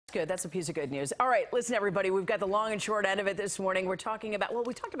Good. That's a piece of good news. All right, listen, everybody. We've got the long and short end of it this morning. We're talking about, well,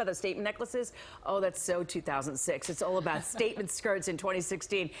 we talked about the statement necklaces. Oh, that's so 2006. It's all about statement skirts in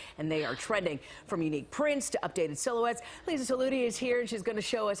 2016, and they are trending from unique prints to updated silhouettes. Lisa Saludi is here, and she's going to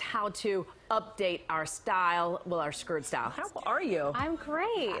show us how to update our style, well, our skirt style. How are you? I'm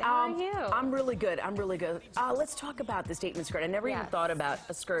great. How are you? I'm really good. I'm really good. Let's talk about the statement skirt. I never even thought about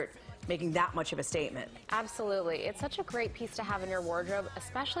a skirt making that much of a statement. Absolutely. It's such a great piece to have in your wardrobe,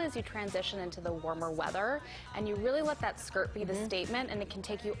 especially as you transition into the warmer weather, and you really let that skirt be the statement, and it can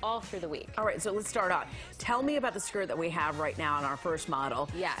take you all through the week. All right, so let's start out. Tell me about the skirt that we have right now on our first model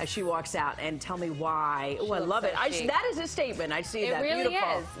as she walks out, and tell me why. Oh, I love it. That is a statement. I see that. It really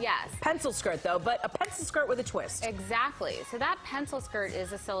Beautiful. is, yes. Pencil skirt, though, but a pencil skirt with a twist. Exactly. So that pencil skirt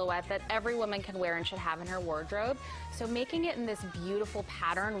is a silhouette that every woman can wear and should have in her wardrobe. So making it in this beautiful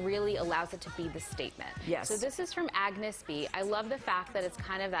pattern really allows it to be the statement. Yes. So this is from Agnes B. I love the fact that it's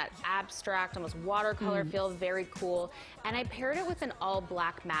kind of that abstract, almost watercolor feel, very cool. And I paired it with an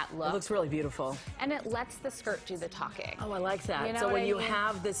all-black matte look. It looks really beautiful. And it lets the skirt do the talking. Oh, I like that. You know so when you mean?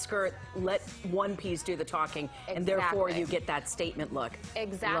 have this skirt, let one piece do the talking, and therefore you get that statement look.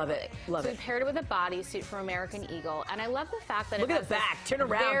 Exactly. Love it. Love it. So we paired it with a bodysuit from American Eagle, and I love the fact that look it at has the back. Turn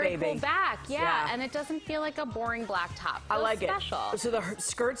around, very baby. Cool back, and it doesn't feel like a boring black top. I like special. it. So the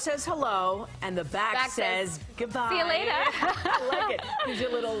skirt says hello, and the back says goodbye. See you later. I like it. Gives you a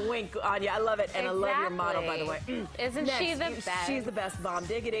little wink on you. I love it, and I love your model, by the way. Isn't she the best? She's the best, Bomb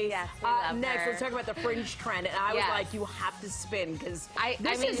Diggity. Yes, we love next, her. let's talk about the fringe trend, and I was like, you have to spin, because I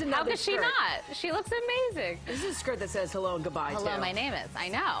mean, how could she not? She looks amazing. This is a skirt that says hello and goodbye, Hello, my name is. I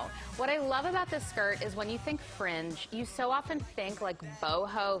know. What I love about this skirt is when you think fringe, you so often think like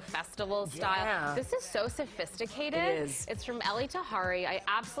boho festival style. This is so sophisticated. It is. It's from Elie Tahari. I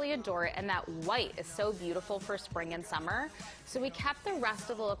absolutely adore it, and that white is so beautiful for spring and summer. So we kept the rest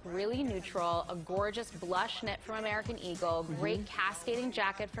of the look really neutral, a gorgeous blush knit from American Eagle, great cascading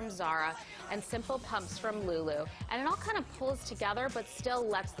jacket from Zara, and simple pumps from Lulu. And it all kind of pulls together, but still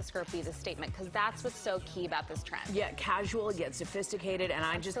lets the skirt be the statement, because that's what's so key about this trend. Yeah, casual, yet sophisticated, and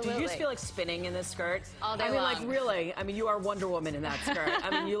did you just feel like spinning in this skirt? All day long. long. Like, really, you are Wonder Woman in that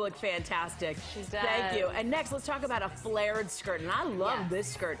skirt. You look fantastic. She does. Thank you. And next, let's talk about a flared skirt, and I love this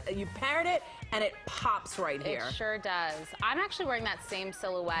skirt. You paired it, and it pops right here. It sure does. I'm actually wearing that same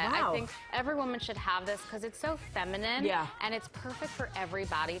silhouette. Wow. I think every woman should have this because it's so feminine and it's perfect for every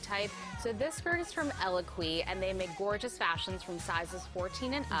body type. So this skirt is from Eloquii, and they make gorgeous fashions from sizes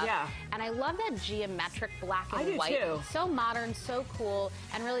 14 and up. And I love that geometric black and white. Too. So modern, so cool,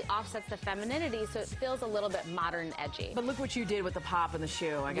 and really offsets the femininity, so it feels a little bit modern and edgy. But look what you did with the pop in the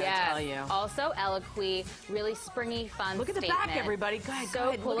shoe, I gotta tell you. Also Eloquii, really springy, fun Look at the back, everybody. Go ahead,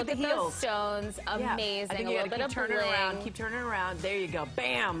 so cool. Look at the heels. Those stones, amazing. I think a you little bit of turn it around. Keep turning around. There you go.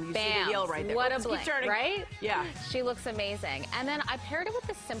 Bam. You see the heel right there. What a blink, right? Yeah. She looks amazing. And then I paired it with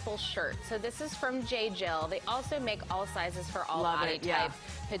a simple shirt. So this is from J. Jill. They also make all sizes for all body types.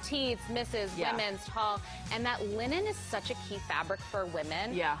 Petites, misses, women's, tall. And that linen is such a key fabric for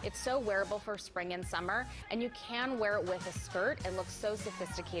women. It's so wearable for spring and summer. And you can wear it with a skirt and look so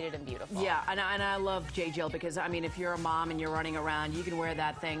sophisticated and beautiful. Yeah, and I love J. Jill because, if you're a mom and you're running around, you can wear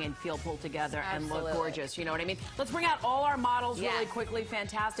that thing and feel pulled together and look gorgeous. You know what I mean? Let's bring out all our models really quickly.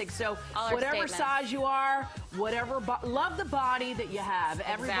 Fantastic. So whatever size you are, love the body that you have.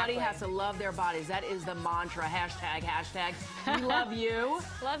 Everybody has to love their bodies. That is the mantra. Hashtag. We love you.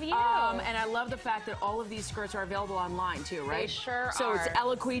 Love you. And I love the fact that all of these skirts are available online too, right? They sure are. So it's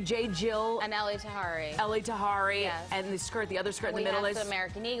Eloquii, J. Jill, and Elie Tahari. Elie Tahari, and the other skirt in the middle is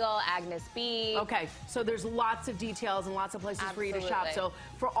American Eagle, Agnes B. Okay, so there's lots of details and lots of places for you to shop. So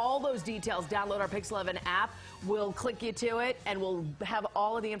for all those details, download our Pix 11 app. We'll click you to it, and we'll have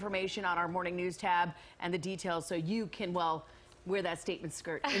all of the information on our morning news tab and the details, so you can wear that statement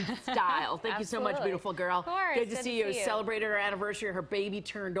skirt in style. Thank you so much, beautiful girl. Of course. Good to see you. Celebrated her anniversary. Her baby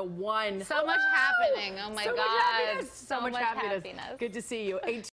turned 1. So much happening. Oh my God. So much happiness. Good to see you.